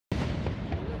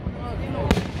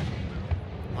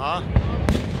Ah?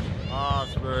 Ah,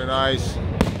 it's very nice.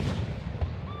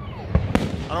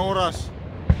 Anong oras?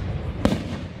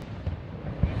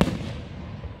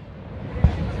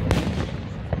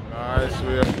 Guys,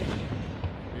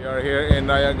 we are here in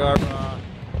Niagara.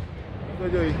 Ito,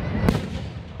 Joy.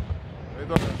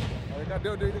 Ito.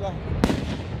 Dito ka.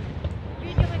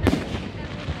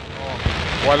 Oh,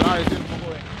 wala, ito yung buko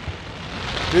eh.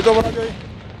 Dito ba na, Joy?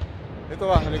 Ito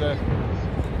ba, halika.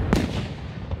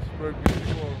 Super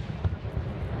beautiful.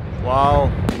 Wow.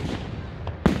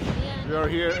 We are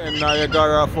here in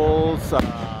Niagara Falls.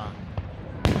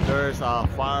 There's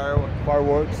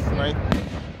fireworks tonight.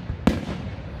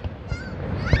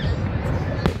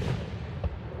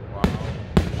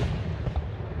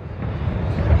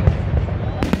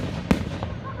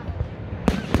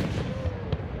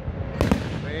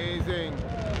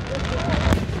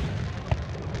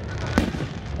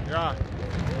 Yeah.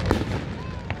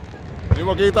 Hindi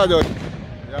mo kita, John.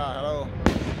 Yeah, hello.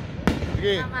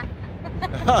 Sige.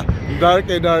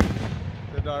 Dark eh, dark.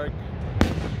 The dark.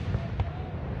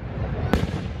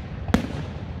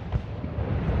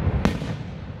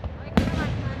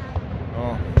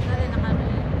 Oh.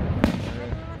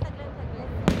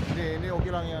 Hindi,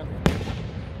 okay lang yan.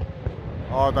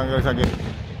 Oh, tanggal sakit.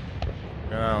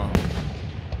 Ganun.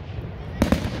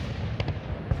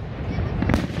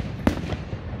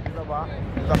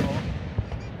 Kita mo?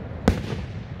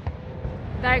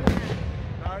 Dark.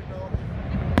 Dark, no?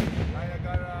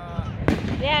 Niagara.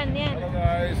 Yan. Hello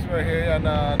guys, we're here at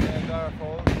Niagara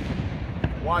Falls.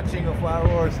 Watching the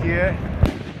fireworks here.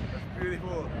 That's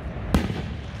beautiful.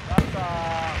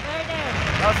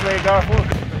 That's Niagara Falls,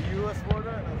 the US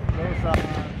border. Those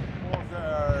falls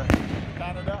are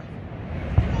Canada.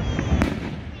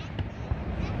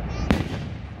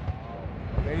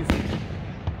 Amazing.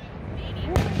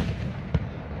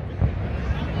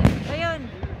 Ayun,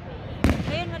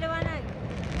 maliwanag.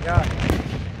 Yeah.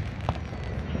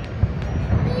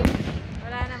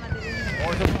 Wala na, madilim.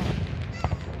 Oh, ito pa.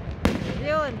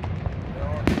 Yun.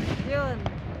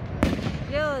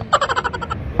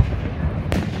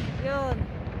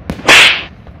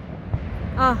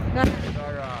 Oh, gano'n.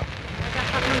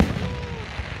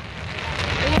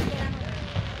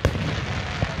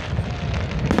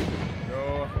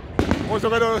 Oh,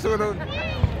 suka doon.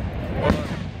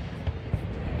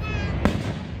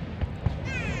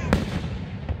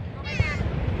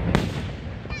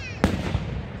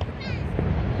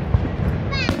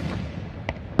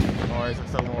 Oh,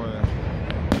 isaksak mo yan.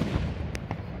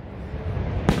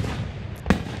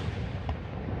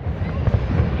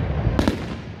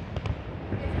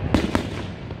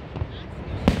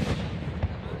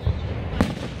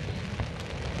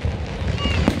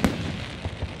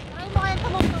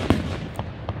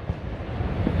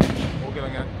 Okay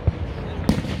lang yan.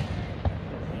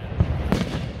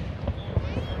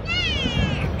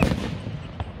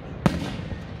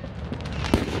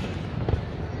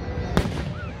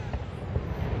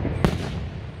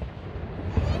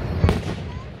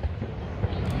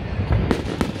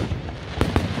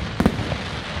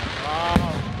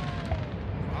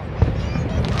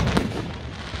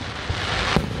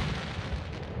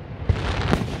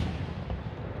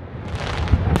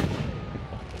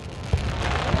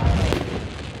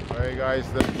 Hey guys,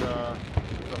 there's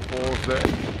the falls there.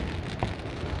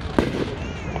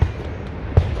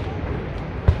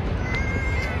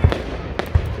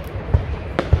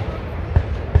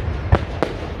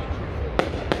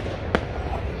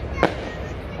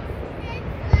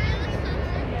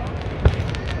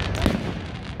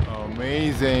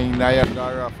 Amazing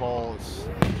Niagara Falls.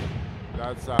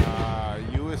 That's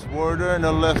US border on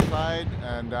the left side,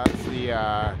 and that's the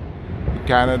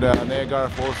Canada, Niagara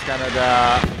Falls,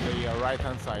 Canada, the right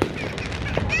hand side.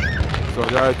 So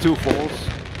there are two falls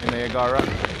in Niagara,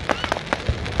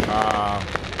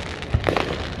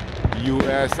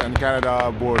 US and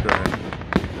Canada border.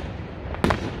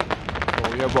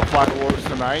 So we have a fireworks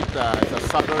tonight. It's a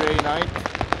Saturday night.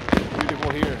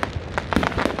 Beautiful here.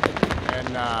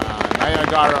 And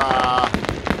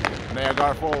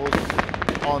Niagara Falls,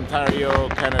 Ontario,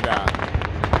 Canada.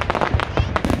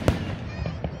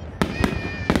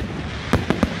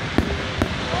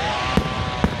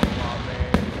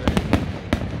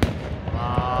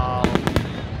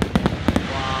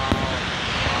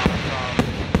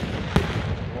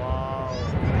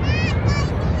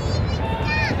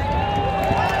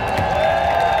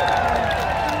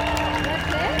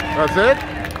 That's it?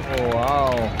 Oh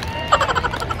wow.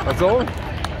 That's all?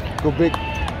 Quebec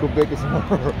is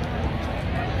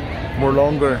more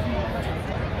longer.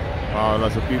 Wow,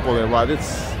 lots of people there, but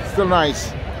it's still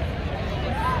nice.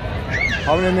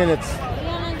 How many minutes?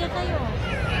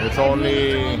 It's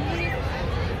only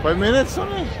 5 minutes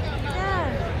only.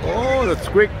 Yeah. Oh, that's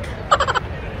quick.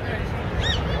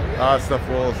 That's the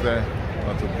falls there.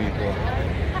 Lots of people.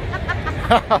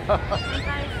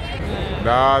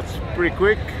 That's pretty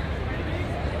quick.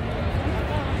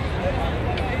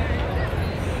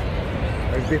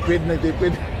 Nagtipid.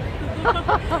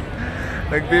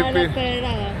 Nagtipid.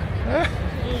 Pera.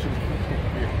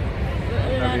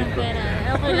 Wala ng pera.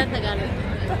 Okay lang Tagalog.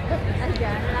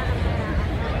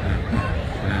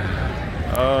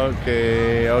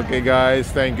 Okay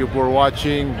guys, thank you for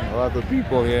watching. A lot of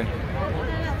people here.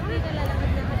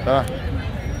 Tara.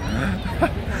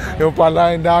 Yung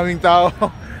pala, ang daming tao.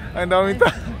 Ang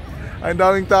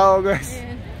daming tao guys.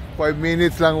 5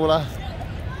 minutes lang wala.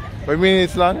 5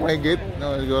 minutes lang, may gate.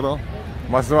 No, siguro.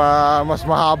 Mas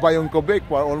mahaba yung Quebec,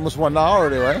 almost 1 hour,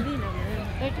 di ba?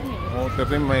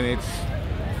 30 minutes.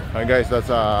 Hi guys, that's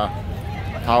a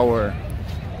hour.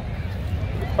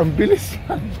 Ang bilis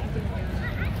lang.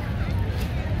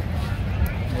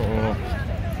 Oo.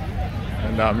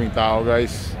 Ang daming tao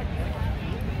guys.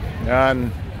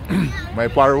 Yan.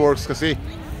 May fireworks kasi.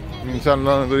 Minsan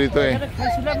lang dito eh.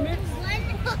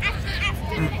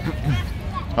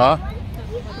 Ha?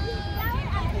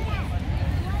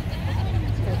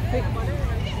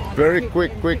 Very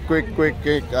quick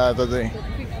today.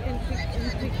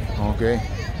 Okay.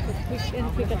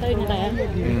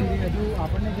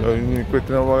 Quick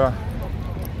na ba ka?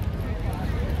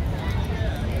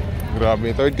 Grabe,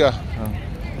 tawid ka.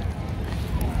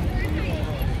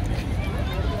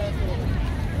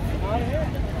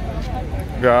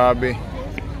 Grabe.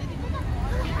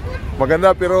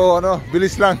 Maganda pero ano,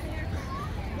 bilis lang.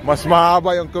 Mas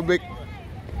mahaba yung Quebec.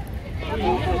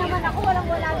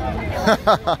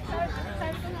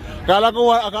 Akala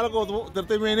ko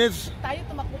 30 minutes. Tayo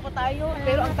tumakbo pa tayo,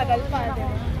 pero ang tagal pa.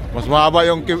 Mas mahaba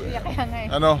yung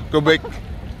ano, Quebec.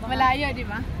 Malayo, di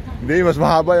ba? Hindi, mas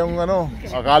mahaba yung ano.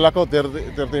 Akala ko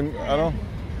 30 ano.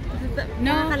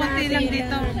 No, konti lang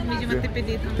dito. Medyo matipid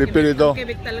dito. Tipid dito.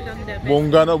 Quebec talagang dati.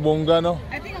 Bongga no.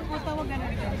 I think ang tawag ganun.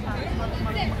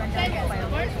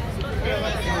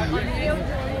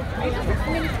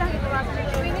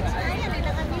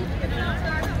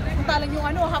 Talang yung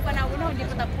ano, half an hour na, hindi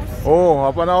pa tapos. Oh,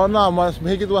 half an hour na. Mas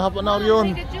mahigit half an hour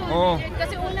yun. Oh.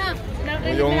 Kasi una,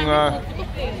 Yung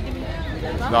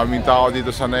daming tao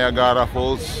dito sa Niagara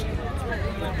Falls.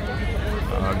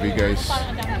 Grabe guys.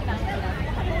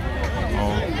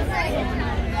 Oh.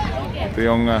 Ito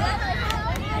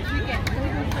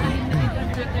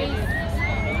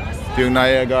yung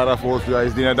Niagara Falls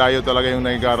guys. Dinadayo talaga yung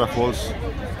Niagara Falls.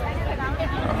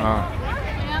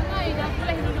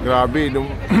 Grabe, yung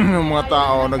mga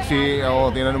tao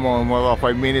tingnan mo, mga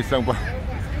 5 minutes lang pa.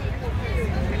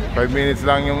 5 minutes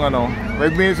lang yung ano,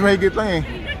 5 minutes mahigit lang eh.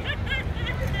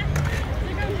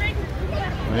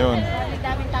 Ayun.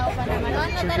 Daming tao pa naman.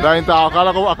 Daming tao,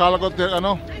 akala ko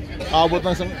ano, abot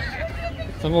ng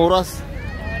isang oras.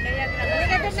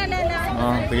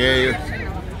 Sige.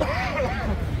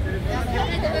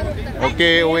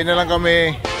 Okay, uwi na lang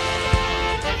kami.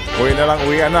 Uwi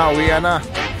na.